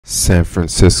San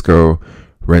Francisco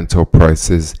rental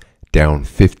prices down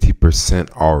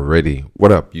 50% already.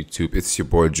 What up, YouTube? It's your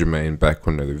boy Jermaine back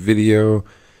with another video.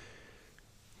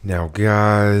 Now,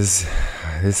 guys,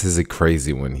 this is a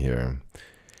crazy one here.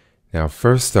 Now,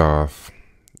 first off,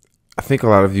 I think a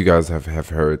lot of you guys have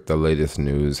heard the latest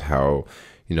news how,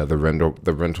 the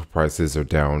rental prices are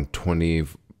down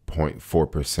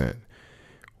 20.4%.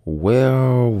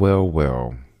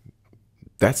 Well,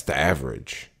 that's the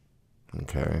average.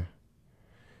 Okay,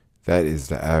 that is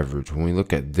the average. When we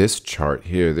look at this chart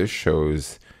here, this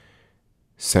shows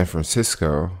San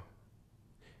Francisco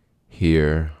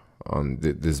here on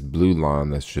this blue line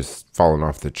that's just falling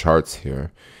off the charts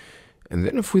here. And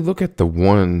then if we look at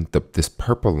this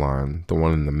purple line, the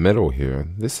one in the middle here,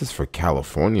 this is for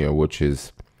California, which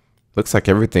looks like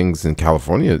everything's in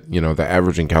California. The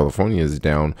average in California is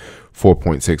down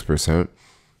 4.6%.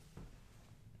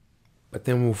 But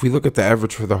then if we look at the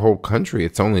average for the whole country,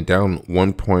 it's only down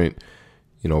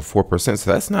 1.4%.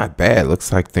 So that's not bad.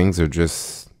 Looks like things are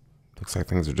just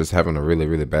having a really,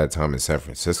 really bad time in San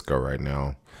Francisco right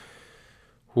now.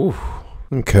 Whew.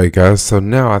 Okay, guys. So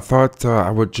now I thought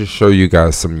I would just show you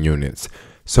guys some units.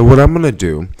 So what I'm gonna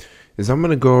do is I'm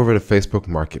gonna go over to Facebook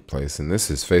Marketplace, and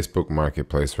this is Facebook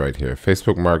Marketplace right here.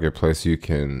 Facebook Marketplace, you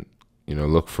can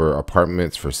look for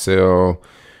apartments for sale.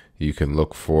 You can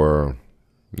look for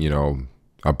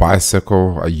a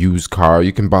bicycle, a used car.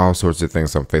 You can buy all sorts of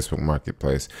things on Facebook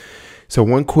Marketplace. So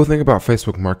one cool thing about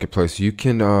Facebook Marketplace, you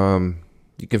can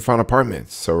find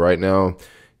apartments. So right now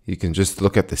you can just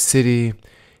look at the city,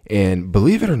 and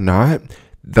believe it or not,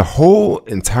 the whole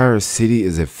entire city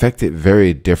is affected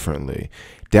very differently.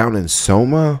 Down in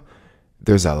Soma,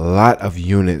 there's a lot of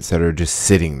units that are just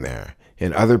sitting there.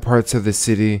 In other parts of the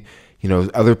city,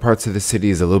 other parts of the city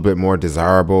is a little bit more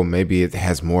desirable. Maybe it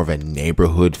has more of a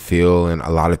neighborhood feel, and a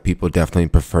lot of people definitely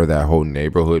prefer that whole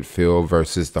neighborhood feel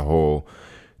versus the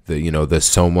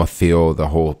Soma feel, the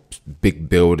whole big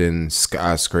building,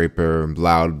 skyscraper,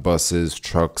 loud buses,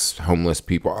 trucks, homeless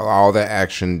people, all that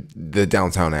action, the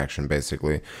downtown action,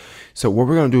 basically. So what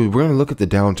we're gonna do is we're gonna look at the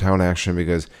downtown action,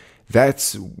 because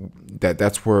that's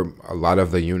where a lot of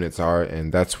the units are,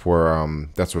 and that's where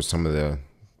some of the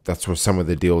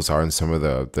deals are, and some of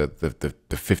the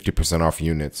 50% off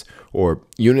units, or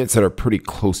units that are pretty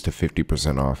close to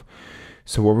 50% off.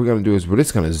 So what we're going to do is we're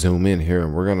just going to zoom in here,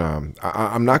 and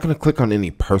I'm not going to click on any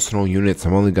personal units.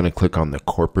 I'm only going to click on the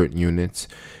corporate units,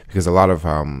 because a lot of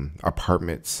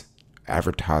apartments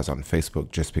advertise on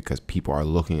Facebook just because people are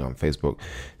looking on Facebook.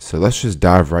 So let's just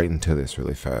dive right into this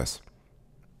really fast.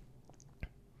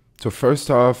 So first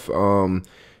off,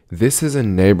 this is a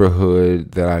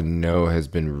neighborhood that I know has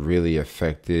been really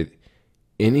affected.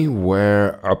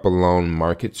 Anywhere up along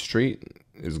Market Street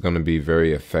is going to be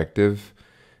very effective.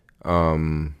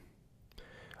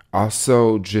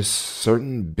 Also, just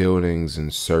certain buildings in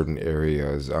certain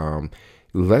areas.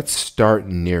 Let's start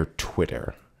near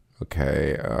Twitter.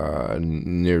 Okay,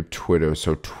 near Twitter.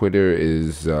 So Twitter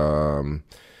is, I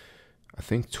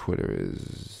think Twitter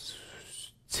is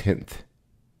 10th,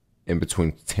 in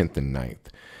between 10th and 9th.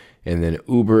 And then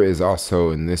Uber is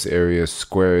also in this area.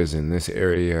 Square is in this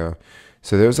area.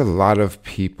 So there's a lot of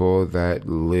people that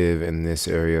live in this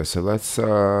area. So let's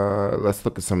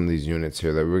look at some of these units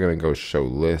here that we're gonna go show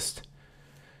list.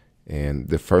 And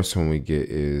the first one we get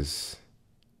is,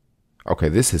 okay,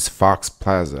 this is Fox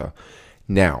Plaza.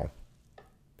 Now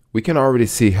we can already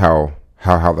see how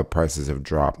the prices have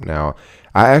dropped. Now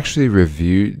I actually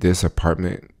reviewed this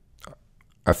apartment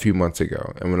a few months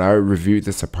ago, and when I reviewed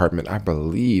this apartment, I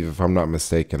believe, if I'm not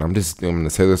mistaken, I'm gonna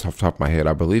say this off the top of my head,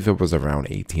 I believe it was around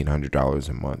 $1,800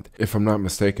 a month. If I'm not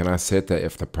mistaken, I said that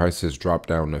if the prices dropped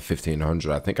down to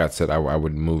 $1,500, I think I said I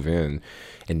would move in,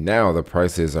 and now the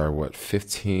prices are what,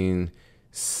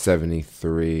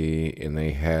 $1,573, and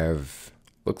they have,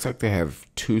 looks like they have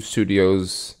 2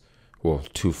 studios, well,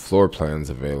 2 floor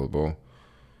plans available.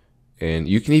 And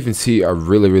you can even see a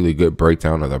really, really good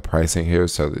breakdown of the pricing here.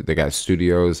 So they got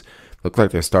studios. Look like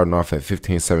they're starting off at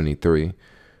 $1,573,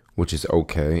 which is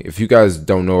okay. If you guys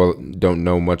don't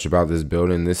know much about this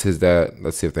building, this is that.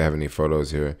 Let's see if they have any photos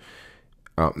here.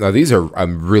 Now these are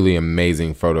really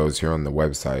amazing photos here on the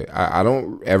website. I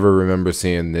don't ever remember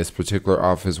seeing this particular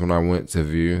office when I went to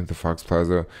view the Fox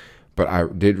Plaza, but I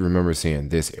did remember seeing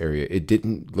this area. It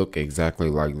didn't look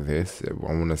exactly like this. I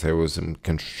want to say there was some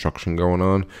construction going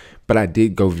on, but I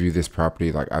did go view this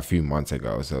property like a few months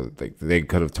ago, so they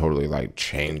could have totally like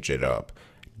changed it up.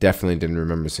 Definitely didn't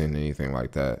remember seeing anything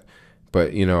like that.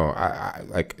 But I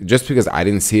like, just because I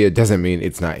didn't see it doesn't mean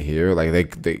it's not here. Like I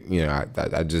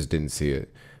just didn't see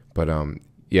it. But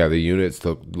yeah, the units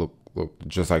look look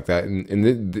just like that.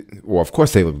 Well, of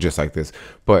course they look just like this,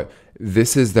 but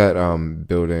this is that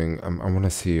building. I want to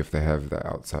see if they have the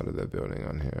outside of the building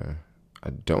on here. I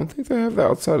don't think they have the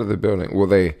outside of the building. Well,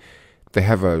 they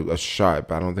have a shot,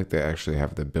 but I don't think they actually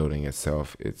have the building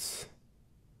itself.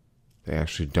 They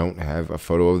actually don't have a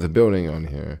photo of the building on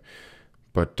here,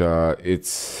 but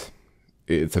it's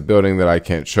a building that I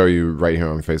can't show you right here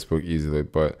on Facebook easily.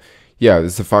 But yeah,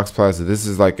 this is the Fox Plaza. This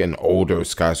is like an older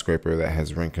skyscraper that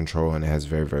has rent control and it has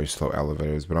very, very slow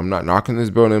elevators. But I'm not knocking this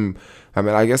building. I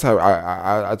mean, I guess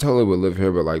I totally would live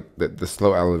here, but like the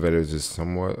slow elevators is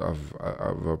somewhat of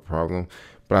a problem.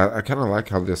 But I kind of like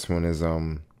how this one is.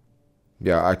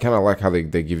 Yeah, I kind of like how they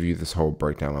give you this whole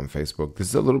breakdown on Facebook. This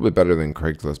is a little bit better than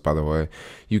Craigslist, by the way.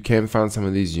 You can find some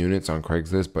of these units on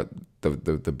Craigslist, but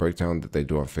the breakdown that they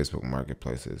do on Facebook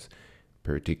Marketplace is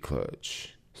pretty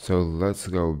clutch. So let's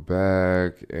go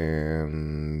back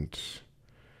and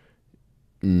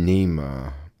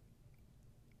NEMA.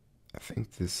 I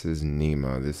think this is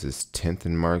NEMA. This is 10th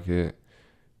and Market.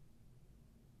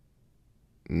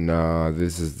 No,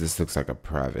 this looks like a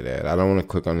private ad. I don't want to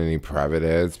click on any private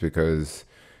ads because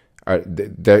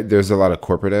there's a lot of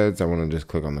corporate ads. I want to just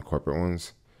click on the corporate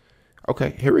ones.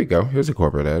 Okay, here we go. Here's a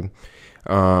corporate ad.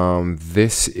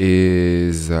 This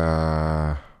is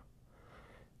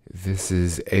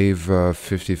Ava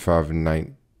 55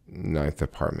 9th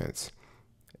Apartments,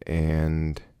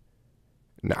 and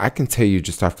now I can tell you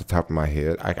just off the top of my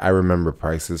head. I remember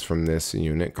prices from this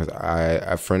unit because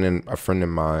a friend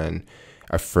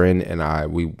and I,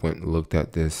 we went and looked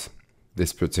at this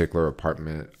particular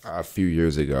apartment a few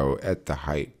years ago at the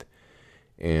height.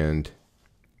 And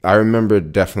I remember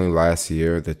definitely last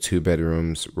year, the 2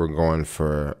 bedrooms were going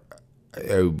for,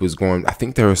 I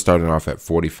think they were starting off at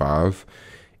 45,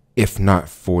 if not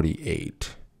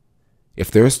 48.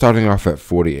 If they were starting off at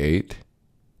 48,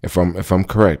 if I'm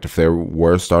correct, if they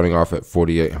were starting off at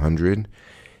 4,800,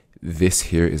 this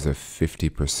here is a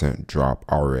 50% drop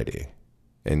already.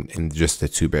 In just the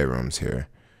 2 bedrooms here.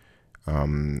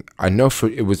 I know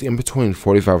it was in between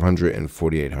 4,500 and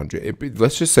 4,800.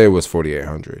 Let's just say it was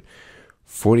 4,800.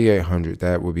 4,800,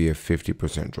 that would be a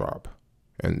 50% drop.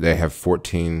 And they have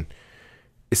 14,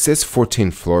 it says 14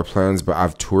 floor plans, but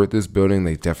I've toured this building.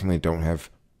 They definitely don't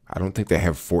have, I don't think they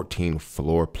have 14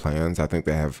 floor plans. I think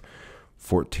they have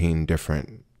 14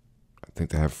 different,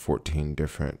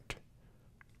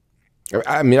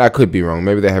 I mean, I could be wrong.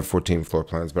 Maybe they have 14 floor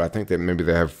plans, but I think that maybe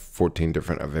they have 14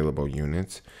 different available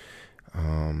units.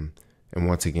 And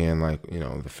once again, like, you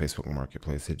know, the Facebook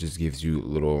Marketplace, it just gives you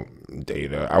little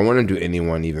data. I wonder, do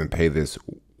anyone even pay this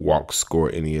walk score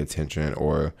any attention,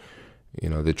 or, you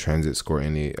know, the transit score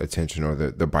any attention, or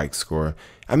the bike score?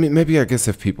 I mean, maybe, I guess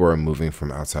if people are moving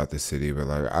from outside the city, but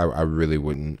like I really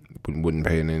wouldn't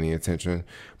pay any attention.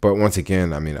 But once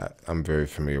again, I mean, I'm very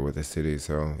familiar with the city,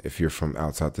 so if you're from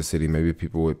outside the city, maybe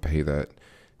people would pay that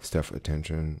stuff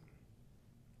attention.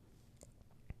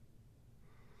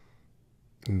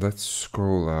 Let's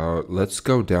scroll out. Let's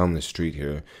go down the street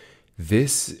here.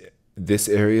 This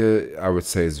area, I would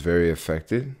say, is very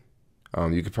affected.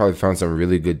 You could probably find some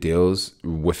really good deals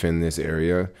within this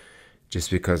area,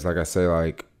 just because, like I say,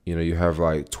 like, you know, you have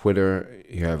like Twitter,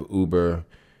 you have Uber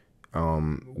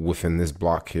within this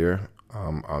block here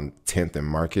on 10th and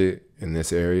Market in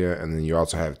this area, and then you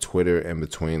also have Twitter in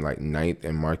between like 9th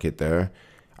and Market there.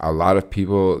 A lot of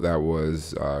people that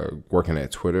was working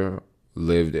at Twitter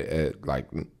lived at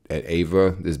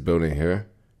Ava, this building here.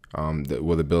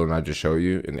 The building I just showed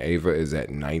you in Ava is at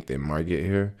 9th and Market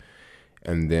here.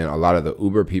 And then a lot of the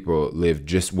Uber people live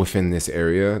just within this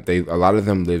area. A lot of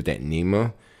them lived at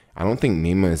NEMA. I don't think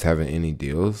NEMA is having any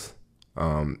deals.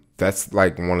 That's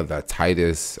like one of the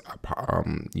tightest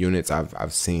units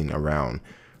I've seen around.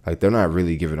 Like, they're not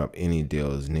really giving up any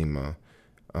deals, NEMA.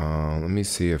 Let me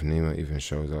see if NEMA even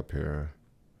shows up here.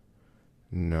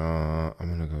 No, I'm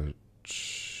gonna go.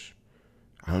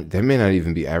 They may not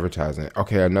even be advertising.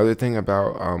 Okay, another thing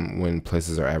about when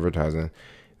places are advertising,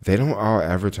 they don't all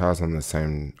advertise on the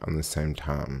same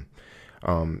time.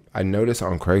 I notice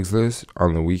on Craigslist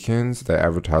on the weekends they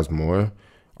advertise more.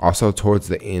 Also towards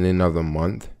the ending of the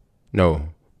month,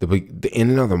 the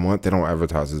ending of the month, they don't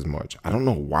advertise as much. I don't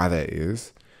know why that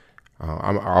is.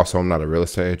 I'm not a real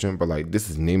estate agent, but like, this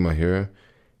is NEMA here.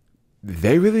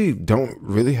 They really don't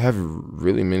really have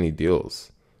really many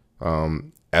deals.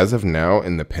 As of now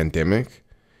in the pandemic,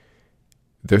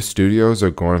 their studios are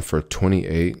going for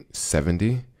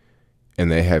 $2,870.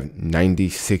 And they have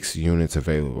 96 units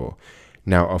available.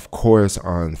 Now, of course,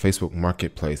 on Facebook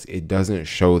Marketplace, it doesn't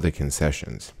show the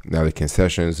concessions. Now, the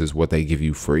concessions is what they give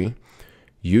you free.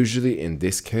 Usually, in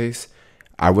this case,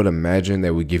 I would imagine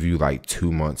they would give you like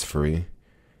 2 months free.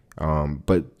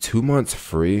 But 2 months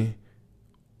free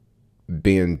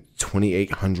being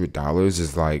 $2,800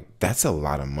 is like, that's a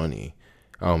lot of money.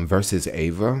 Versus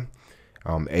Ava.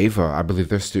 Ava, I believe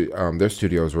their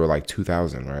studios were like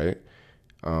 2,000, right?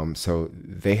 So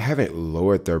they haven't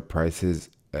lowered their prices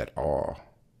at all.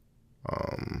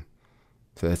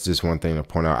 So that's just one thing to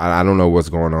point out. I don't know what's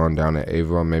going on down at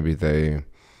Ava. Maybe they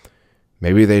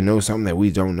know something that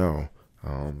we don't know.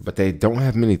 But they don't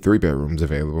have many 3-bedrooms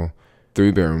available.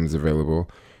 3-bedrooms available.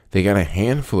 They got a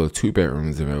handful of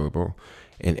 2-bedrooms available.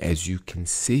 And as you can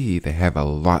see, they have a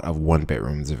lot of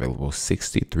 1-bedrooms available.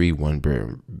 63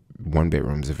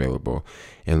 1-bedrooms available.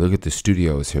 And look at the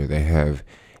studios here. They have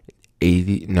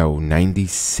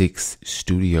 96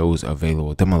 studios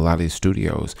available. Them a lot of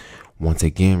studios. Once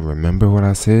again, remember what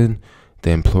I said? The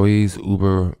employees,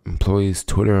 Uber employees,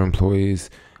 Twitter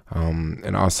employees,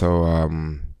 and also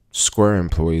Square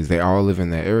employees, they all live in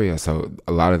that area. So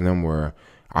a lot of them were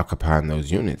occupying those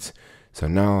units. So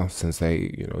now, since they,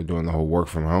 doing the whole work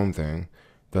from home thing,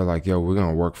 they're like, yo, we're going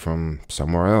to work from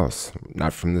somewhere else,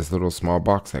 not from this little small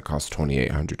box that costs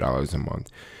 $2,800 a month.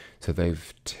 So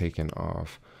they've taken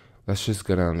off. Let's just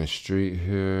go down the street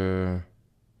here.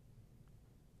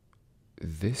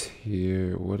 This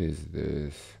here, what is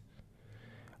this?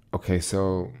 Okay,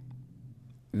 so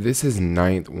this is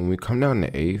 9th. When we come down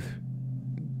to 8th,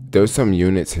 there's some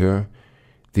units here.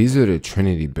 These are the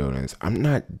Trinity buildings. I'm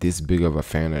not this big of a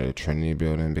fan of the Trinity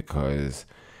building because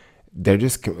they're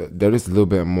just a little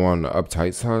bit more on the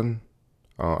uptight side.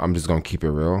 I'm just gonna keep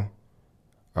it real.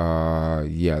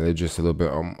 Yeah, they're just a little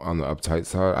bit on the uptight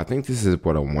side. I think this is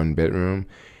what, a 1-bedroom,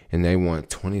 and they want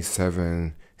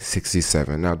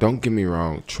 $2,767. Now, don't get me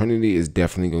wrong. Trinity is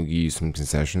definitely gonna give you some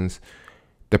concessions.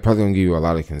 They're probably gonna give you a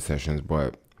lot of concessions,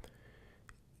 but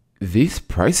these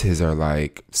prices are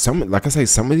like like I say,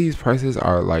 some of these prices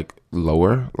are like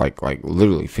lower, like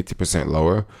literally 50%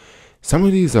 lower. Some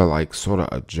of these are like sort of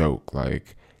a joke.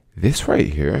 Like this right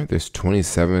here, this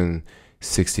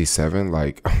 $2,767.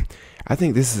 Like I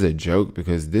think this is a joke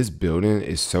because this building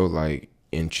is so like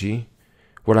inchy.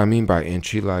 What I mean by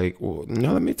inchy, like, well,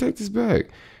 no, let me take this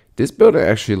back. This building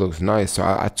actually looks nice. So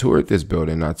I toured this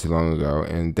building not too long ago,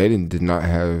 and they did not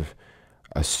have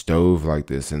a stove like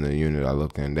this in the unit I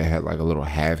looked in. They had like a little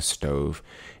half stove,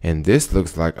 and this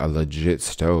looks like a legit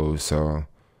stove. So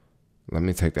let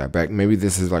me take that back. Maybe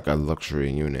this is like a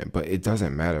luxury unit, but it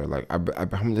doesn't matter. Like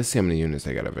let's see how many units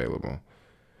they got available.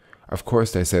 Of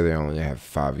course, they say they only have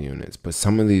 5 units, but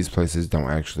some of these places don't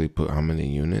actually put how many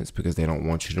units because they don't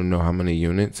want you to know how many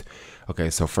units. Okay,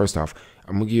 so first off,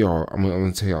 I'm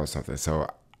gonna tell y'all something. So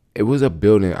it was a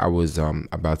building I was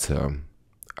about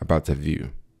to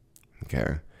view.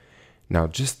 Okay, now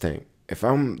just think, if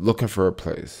I'm looking for a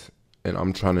place and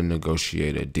I'm trying to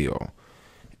negotiate a deal,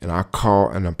 and I call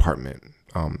an apartment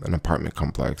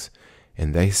complex,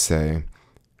 and they say,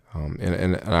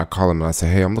 and I call them and I say,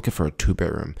 hey, I'm looking for a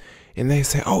 2-bedroom, and they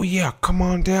say, oh yeah, come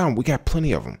on down, we got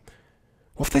plenty of them.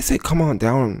 Well, if they say come on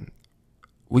down,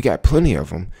 we got plenty of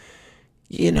them,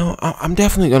 I'm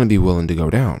definitely gonna be willing to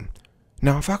go down.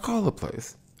 Now, if I call a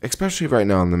place, especially right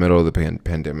now in the middle of the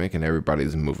pandemic and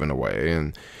everybody's moving away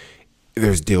and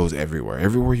there's deals everywhere.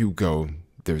 Everywhere you go,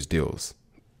 there's deals.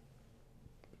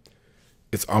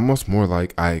 It's almost more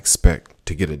like I expect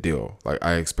to get a deal. Like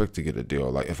I expect to get a deal.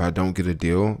 Like if I don't get a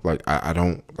deal, like I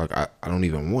don't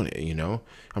even want it,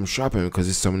 I'm shopping because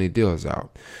there's so many deals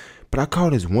out. But I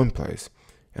called this one place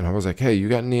and I was like, hey, you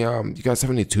got any you got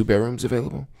 72 bedrooms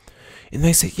available? And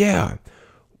they said, yeah.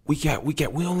 We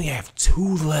only have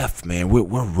 2 left, man. We're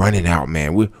running out,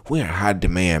 man. We're in high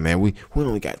demand, man. We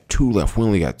only got 2 left.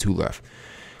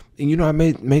 And I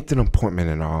made an appointment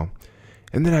and all.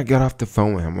 And then I got off the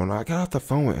phone with him. When I got off the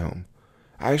phone with him,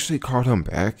 I actually called him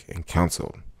back and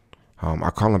canceled.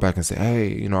 I called him back and said, hey,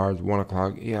 it's 1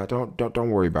 o'clock. Yeah, don't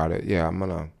worry about it. Yeah,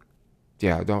 don't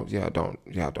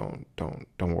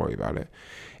worry about it.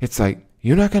 It's like,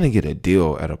 you're not gonna get a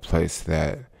deal at a place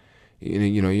that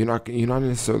you're not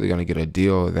necessarily going to get a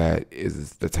deal that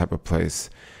is the type of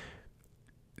place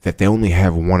that they only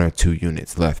have 1 or 2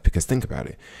 units left. Because think about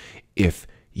it. If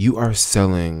you are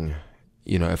selling,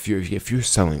 if you're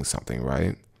selling something,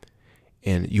 right,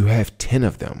 and you have 10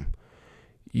 of them,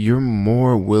 you're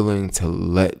more willing to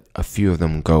let a few of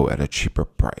them go at a cheaper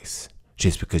price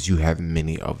just because you have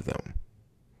many of them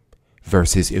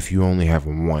versus if you only have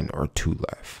 1 or 2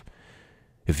 left.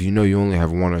 If you only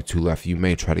have 1 or 2 left, you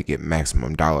may try to get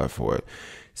maximum dollar for it.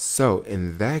 So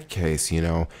in that case,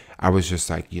 I was just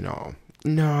like, no,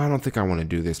 I don't think I want to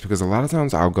do this, because a lot of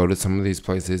times I'll go to some of these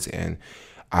places and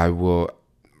I will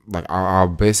like I'll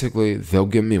basically, they'll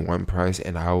give me one price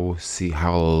and I will see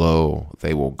how low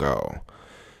they will go,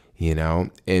 you know.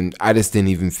 And I just didn't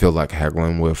even feel like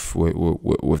haggling with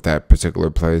that particular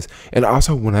place. And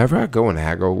also, whenever I go and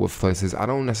haggle with places, I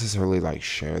don't necessarily like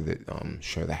share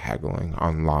the haggling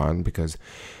online, because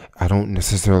I don't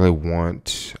necessarily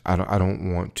want, I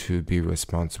don't want to be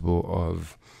responsible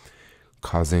of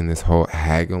causing this whole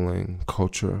haggling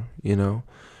culture, you know.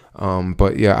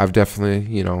 But yeah, I've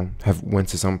definitely, you know, have went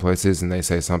to some places and they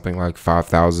say something like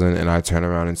 5,000, and I turn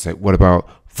around and say, what about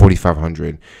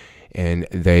 4,500? And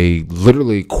they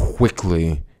literally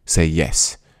quickly say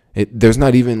yes. There's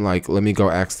not even like, let me go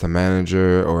ask the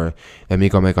manager or let me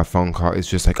go make a phone call. It's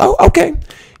just like, oh, okay,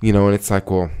 you know. And it's like,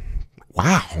 well,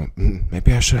 wow,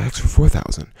 maybe I should ask for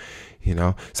 4,000. You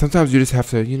know, sometimes you just have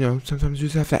to, you know, sometimes you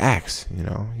just have to ask. You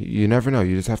know, you never know.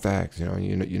 You just have to ask. You know,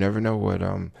 you never know what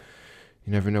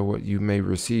you never know what you may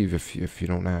receive if you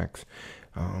don't ask.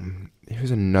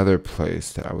 Here's another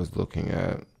place that I was looking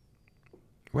at.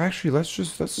 Well, actually, let's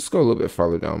just go a little bit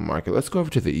farther down market. Let's go over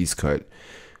to the East Cut,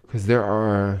 because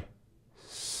this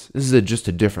is just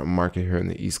a different market here in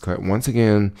the East Cut. Once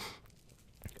again,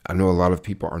 I know a lot of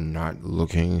people are not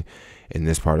looking in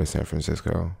this part of San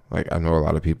Francisco. Like, I know a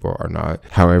lot of people are not.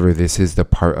 However, this is the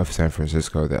part of San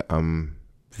Francisco that I'm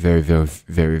very, very,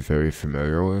 very, very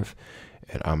familiar with.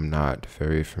 And I'm not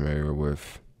very familiar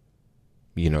with,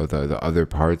 you know, the other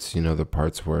parts, you know, the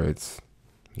parts where it's,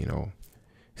 you know,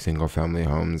 single family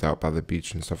homes out by the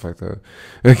beach and stuff like that.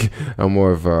 Like, I'm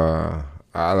more of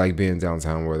I like being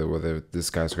downtown where the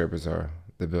skyscrapers are,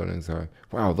 the buildings are.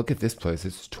 Wow, look at this place.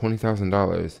 It's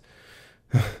 $20,000.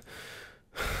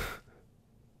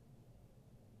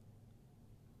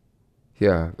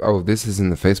 Yeah. Oh, this is in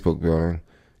the Facebook building.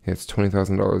 Yeah, it's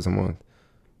 $20,000 a month.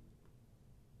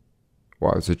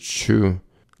 Wow, it's a true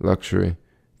luxury.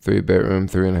 3-bedroom,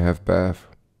 3.5 bath.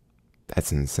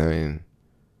 That's insane.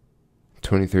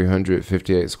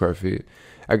 2,358 square feet.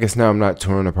 I guess now I'm not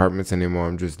touring apartments anymore.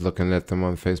 I'm just looking at them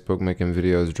on Facebook, making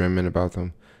videos, dreaming about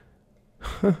them.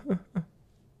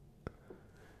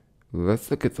 Let's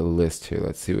look at the list here.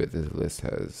 Let's see what this list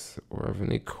has. Or have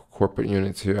any corporate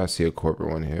units here? I see a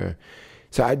corporate one here.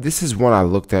 So this is one I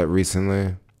looked at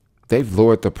recently. They've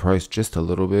lowered the price just a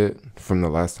little bit from the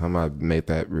last time I made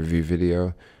that review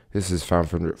video. This is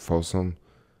 500 Folsom.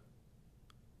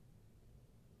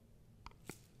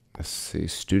 Let's see,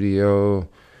 studios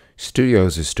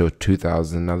is still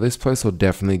 2,000. Now this place will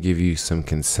definitely give you some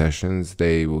concessions.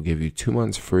 They will give you 2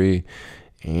 months free,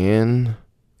 and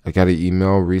I got an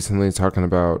email recently talking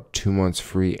about 2 months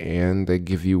free, and they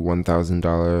give you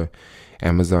 $1,000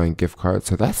 Amazon gift card.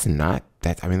 So that's not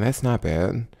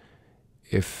bad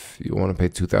if you want to pay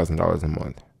 $2,000 a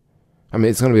month. I mean,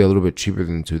 it's going to be a little bit cheaper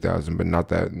than 2,000, but not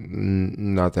that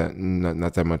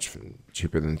much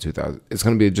cheaper than 2,000. It's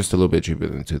going to be just a little bit cheaper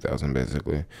than 2,000,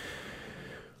 basically.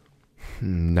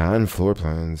 9 floor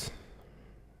plans.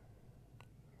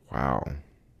 Wow.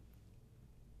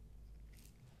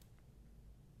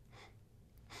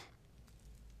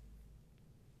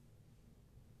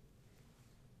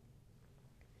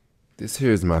 This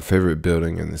here is my favorite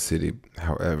building in the city.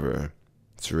 However,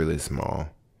 it's really small.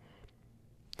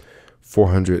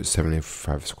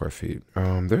 475 square feet.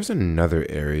 There's another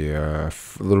area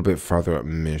a little bit farther up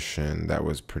Mission that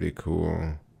was pretty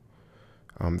cool.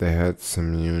 They had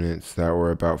some units that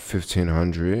were about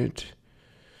 1,500.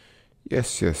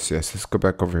 Yes. Let's go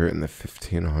back over here in the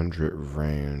 1,500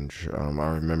 range. I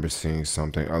remember seeing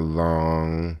something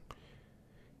along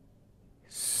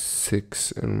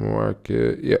 6 and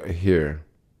Market. Yeah, here.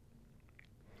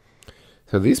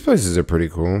 So these places are pretty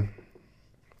cool.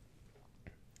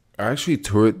 I actually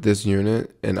toured this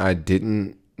unit, and I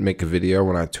didn't make a video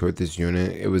when I toured this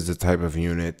unit. It was the type of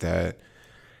unit that,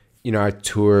 you know, I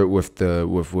toured with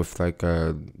like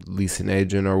a leasing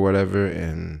agent or whatever,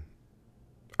 and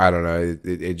I don't know.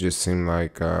 It just seemed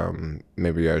like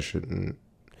maybe I shouldn't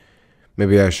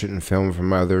film for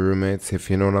my other roommates,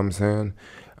 if you know what I'm saying.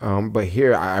 But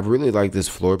here, I really like this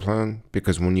floor plan,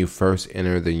 because when you first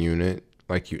enter the unit,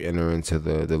 like you enter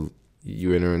into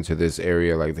you enter into this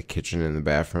area, like the kitchen and the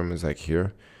bathroom is like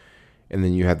here, and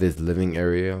then you have this living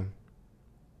area,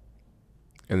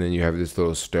 and then you have this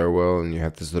little stairwell, and you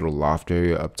have this little loft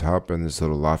area up top, and this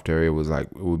little loft area was like,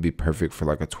 it would be perfect for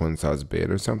like a twin size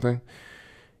bed or something.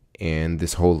 And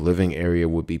this whole living area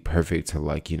would be perfect to,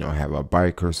 like, you know, have a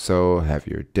bike or so, have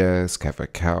your desk, have a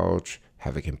couch,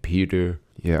 have a computer.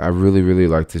 Yeah, I really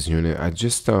like this unit. I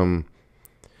just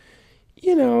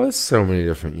you know, there's so many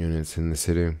different units in the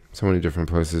city, so many different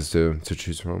places to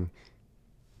choose from.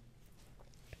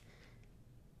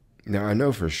 Now, I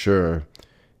know for sure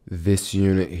this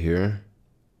unit here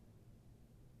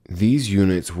these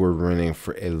units were renting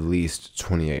for at least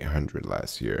 2,800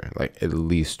 last year, like at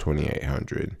least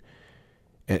 2,800.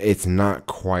 And it's not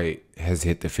quite has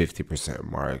hit the 50%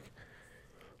 mark.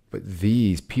 But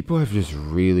these people have just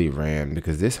really ran,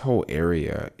 because this whole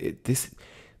area, this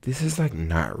is like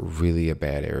not really a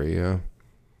bad area.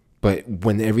 But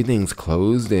when everything's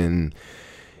closed and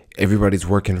everybody's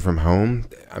working from home,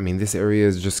 I mean, this area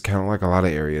is just kind of like a lot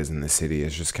of areas in the city.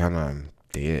 It's just kind of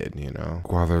dead, you know.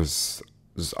 While there's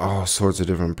all sorts of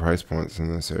different price points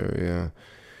in this area.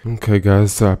 Okay,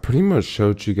 guys, so I pretty much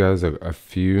showed you guys a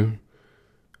few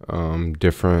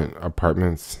different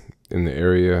apartments in the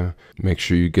area. Make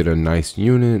sure you get a nice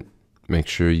unit. Make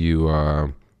sure you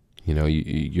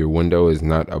your window is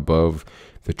not above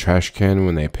the trash can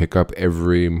when they pick up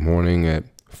every morning at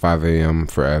 5 a.m.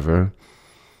 forever.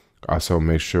 Also,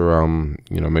 make sure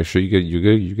make sure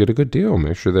you get a good deal.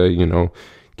 Make sure that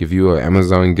give you an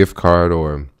Amazon gift card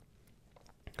or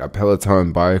a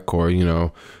Peloton bike, or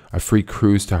a free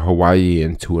cruise to Hawaii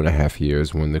in 2.5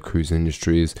 years when the cruise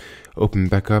industry is open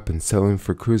back up and selling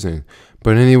for cruising.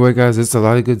 But anyway, guys, there's a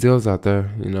lot of good deals out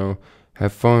there.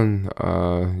 Have fun.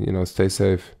 Stay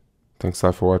safe. Thanks a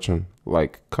lot for watching.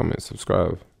 Like, comment,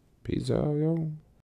 subscribe. Peace out, yo.